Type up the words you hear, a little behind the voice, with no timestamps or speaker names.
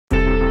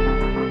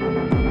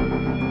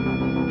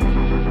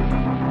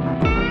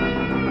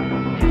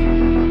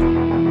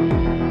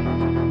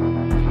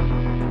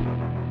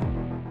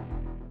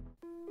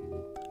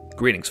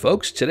Greetings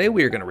folks, today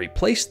we are going to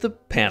replace the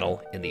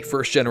panel in the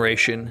first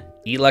generation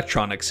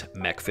Eluktronics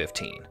MECH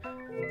 15.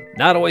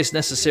 Not always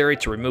necessary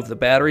to remove the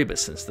battery, but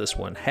since this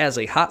one has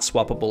a hot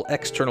swappable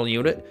external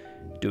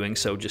unit, doing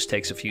so just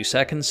takes a few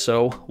seconds,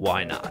 so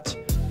why not?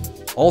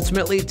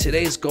 Ultimately,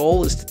 today's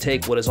goal is to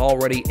take what is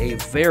already a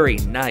very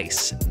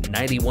nice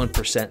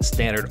 91%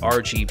 standard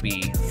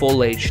RGB Full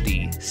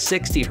HD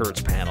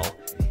 60Hz panel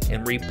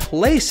and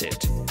replace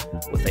it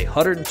with a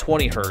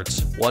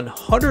 120Hz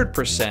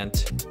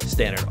 100%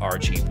 standard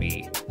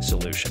RGB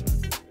solution.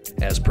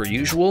 As per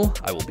usual,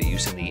 I will be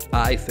using the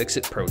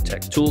iFixit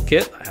ProTech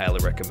Toolkit. I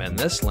highly recommend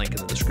this, link in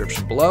the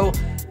description below.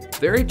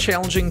 Very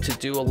challenging to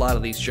do a lot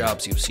of these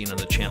jobs you've seen on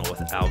the channel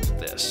without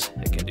this.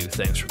 It can do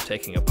things from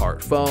taking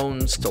apart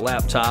phones to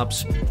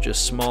laptops,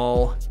 just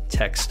small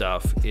tech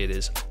stuff. It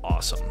is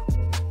awesome.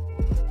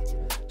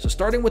 So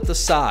starting with the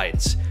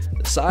sides.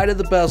 The side of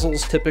the bezel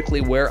is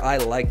typically where I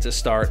like to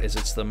start, as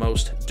it's the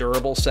most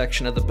durable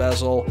section of the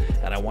bezel,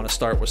 and I want to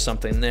start with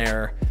something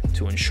there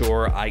to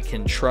ensure I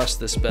can trust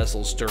this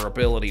bezel's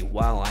durability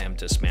while I am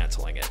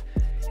dismantling it.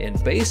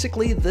 And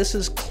basically this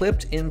is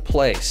clipped in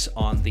place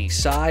on the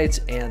sides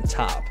and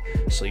top.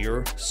 So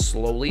you're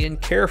slowly and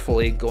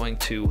carefully going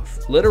to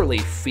literally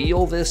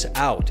feel this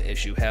out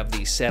as you have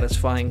these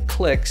satisfying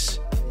clicks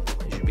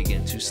as you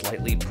begin to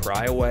slightly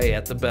pry away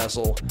at the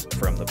bezel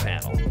from the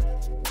panel.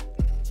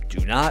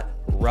 Do not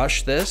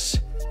rush this.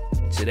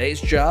 Today's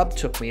job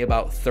took me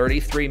about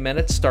 33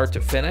 minutes start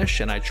to finish,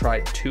 and I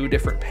tried 2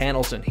 different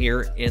panels in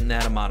here in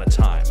that amount of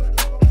time.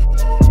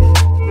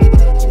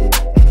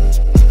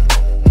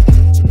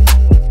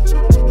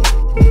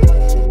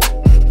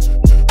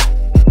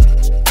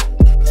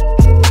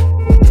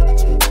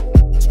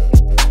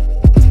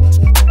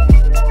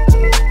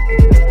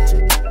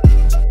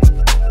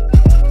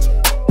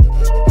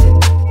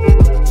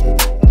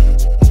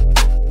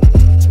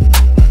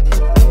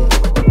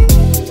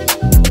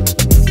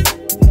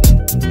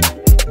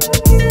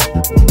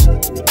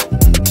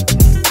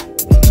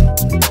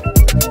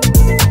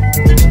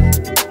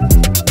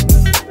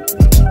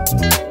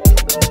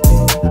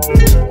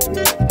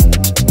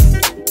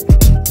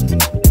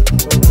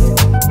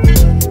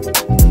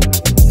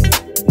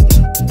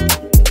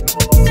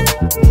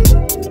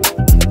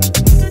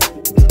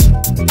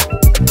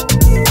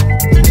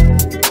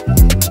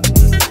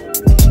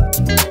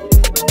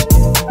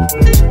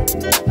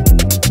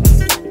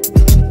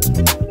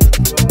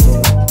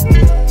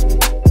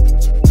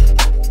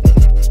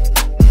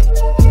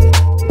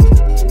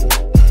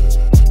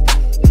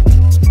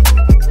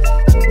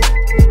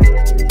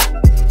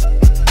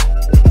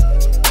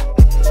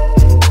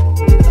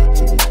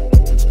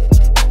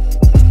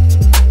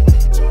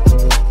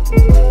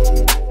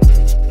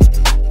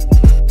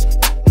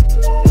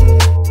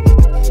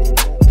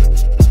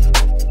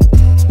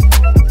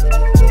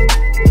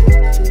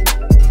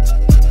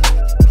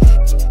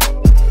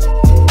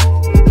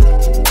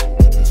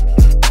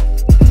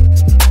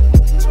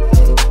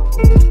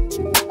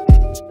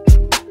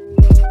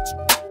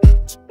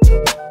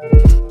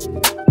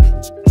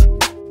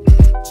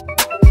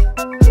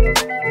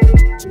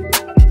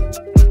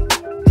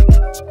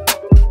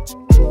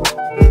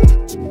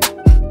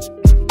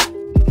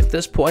 At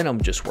this point, I'm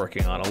just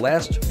working on a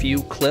last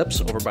few clips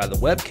over by the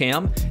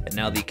webcam, and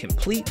now the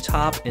complete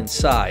top and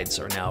sides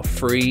are now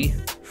free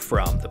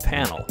from the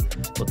panel.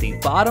 But the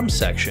bottom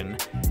section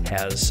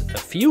has a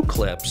few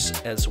clips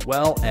as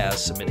well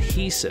as some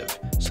adhesive.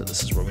 So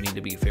this is where we need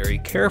to be very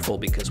careful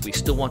because we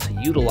still want to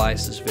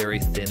utilize this very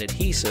thin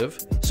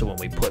adhesive. So when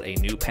we put a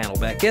new panel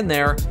back in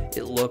there,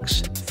 it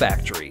looks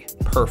factory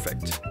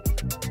perfect.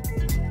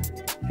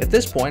 At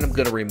this point, I'm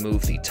going to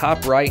remove the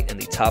top right and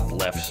the top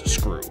left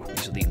screw.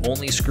 These are the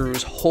only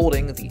screws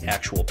holding the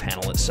actual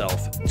panel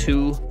itself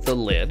to the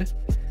lid.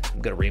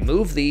 I'm going to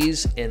remove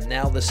these, and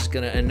now this is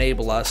going to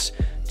enable us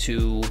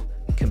to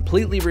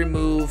completely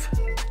remove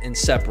and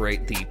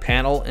separate the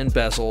panel and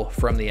bezel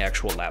from the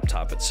actual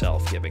laptop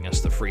itself, giving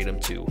us the freedom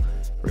to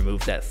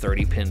remove that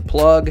 30-pin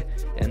plug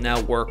and now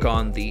work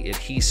on the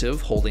adhesive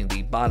holding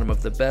the bottom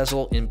of the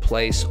bezel in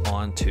place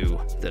onto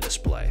the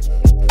display.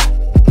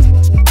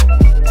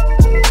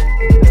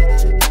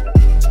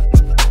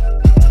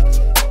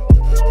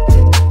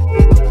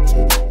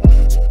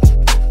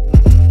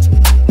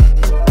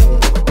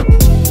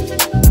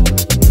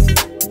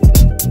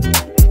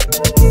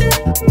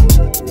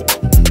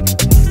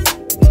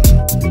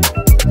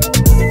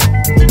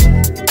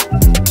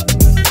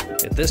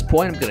 At this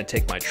point, I'm going to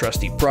take my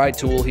trusty pry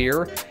tool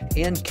here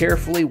and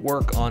carefully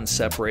work on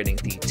separating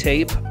the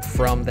tape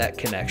from that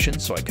connection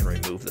so I can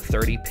remove the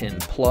 30-pin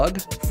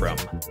plug from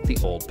the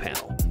old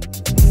panel.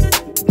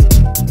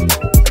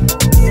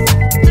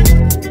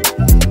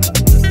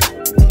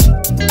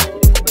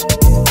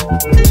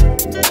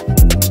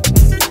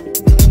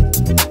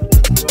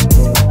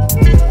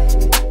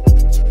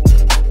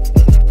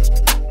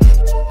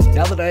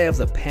 Now that I have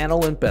the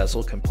panel and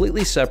bezel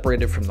completely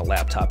separated from the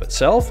laptop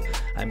itself,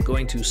 I'm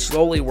going to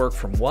slowly work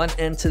from one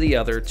end to the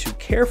other to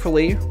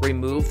carefully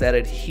remove that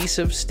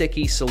adhesive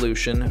sticky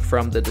solution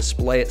from the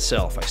display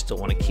itself. I still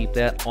want to keep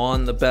that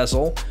on the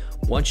bezel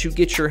Once you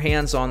get your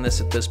hands on this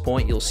at this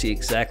point, you'll see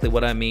exactly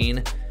what I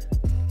mean.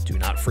 Do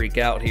not freak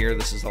out here.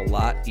 This is a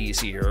lot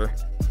easier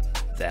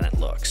than it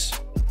looks.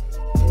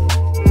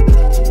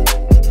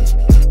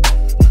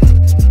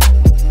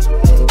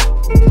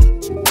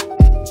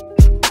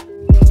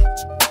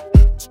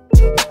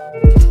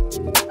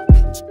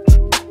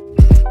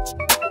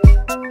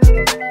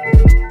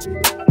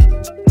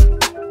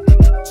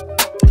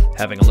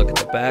 Having a look at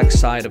the back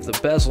side of the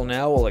bezel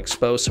now, we'll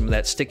expose some of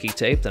that sticky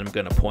tape that I'm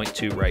going to point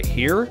to right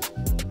here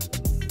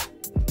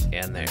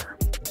and there.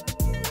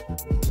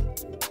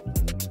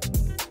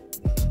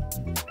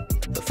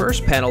 The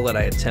first panel that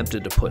I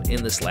attempted to put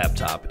in this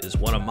laptop is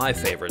one of my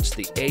favorites,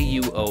 the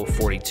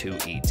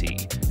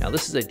AU042ET. Now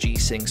this is a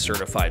G-Sync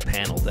certified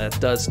panel.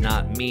 That does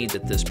not mean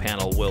that this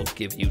panel will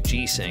give you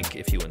G-Sync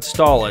if you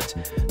install it.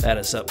 That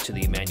is up to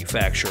the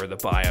manufacturer, the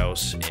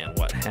BIOS, and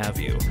what have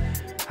you.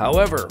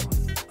 However,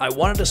 I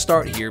wanted to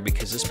start here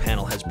because this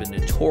panel has been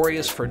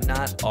notorious for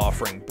not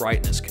offering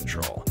brightness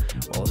control.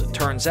 Well, as it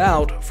turns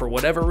out, for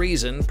whatever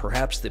reason,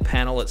 perhaps the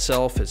panel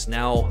itself is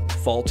now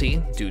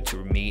faulty due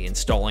to me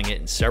installing it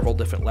in several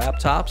different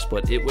laptops,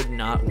 but it would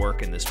not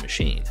work in this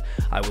machine.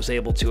 I was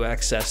able to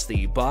access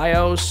the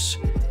BIOS,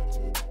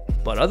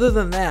 but other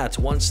than that,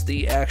 once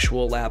the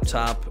actual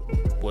laptop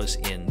was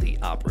in the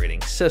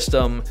operating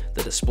system,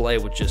 the display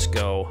would just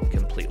go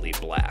completely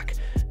black.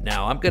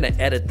 Now, I'm going to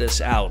edit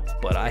this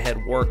out, but I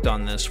had worked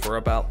on this for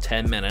about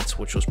 10 minutes,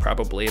 which was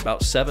probably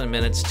about 7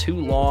 minutes too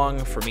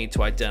long for me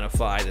to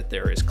identify that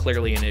there is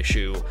clearly an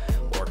issue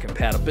or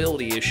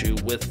compatibility issue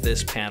with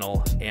this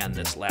panel and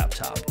this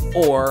laptop,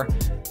 or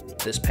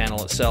this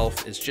panel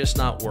itself is just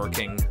not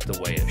working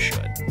the way it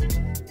should.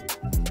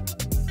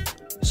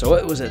 So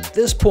it was at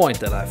this point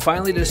that I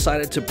finally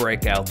decided to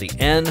break out the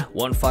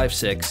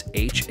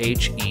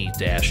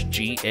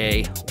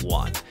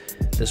N156HHE-GA1.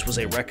 This was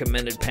a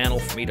recommended panel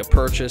for me to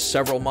purchase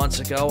several months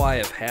ago. I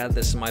have had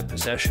this in my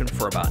possession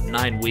for about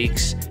 9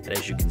 weeks, and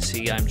as you can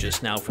see, I'm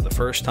just now for the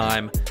first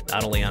time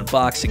not only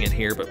unboxing it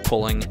here, but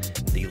pulling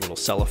the little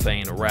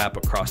cellophane wrap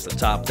across the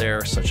top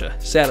there. Such a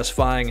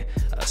satisfying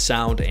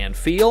sound and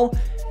feel.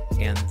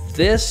 And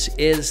this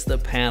is the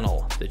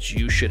panel that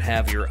you should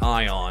have your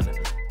eye on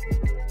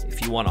if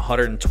you want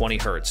 120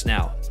 Hertz.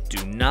 Now,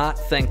 do not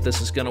think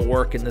this is going to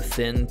work in the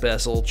thin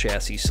bezel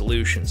chassis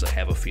solutions. I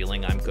have a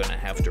feeling I'm going to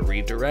have to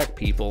redirect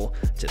people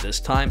to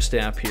this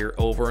timestamp here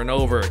over and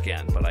over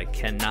again, but I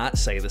cannot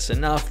say this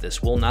enough.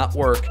 This will not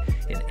work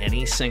in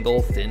any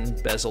single thin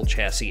bezel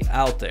chassis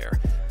out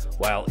there.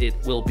 While it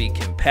will be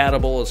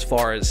compatible as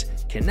far as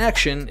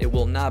connection, it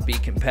will not be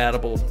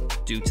compatible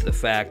due to the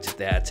fact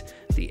that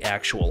the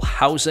actual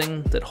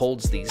housing that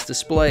holds these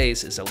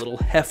displays is a little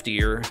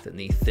heftier than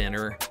the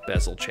thinner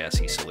bezel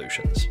chassis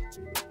solutions.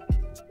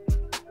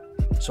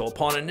 So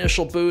upon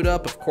initial boot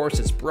up, of course,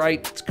 it's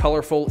bright, it's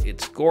colorful,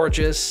 it's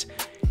gorgeous,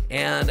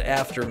 and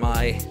after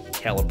my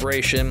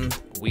calibration,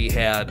 we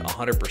had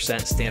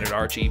 100% standard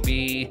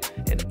RGB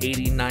and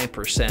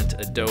 89%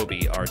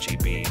 Adobe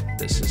RGB.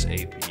 This is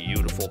a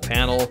beautiful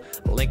panel.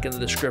 Link in the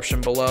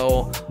description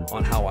below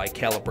on how I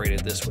calibrated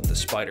this with the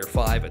Spider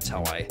 5. It's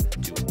how I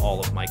do all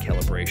of my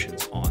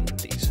calibrations on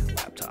these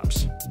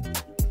laptops.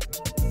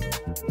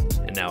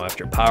 And now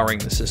after powering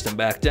the system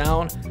back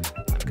down,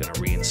 I'm going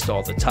to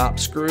reinstall the top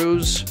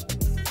screws,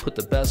 put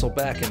the bezel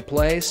back in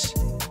place,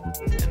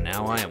 and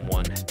now I am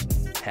one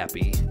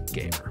happy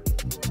gamer.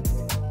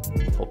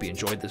 Hope you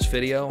enjoyed this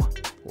video.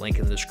 Link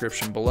in the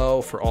description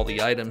below for all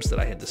the items that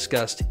I had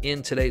discussed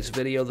in today's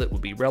video that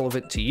would be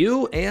relevant to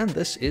you. And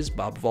this is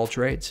Bob of All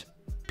Trades.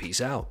 Peace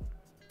out.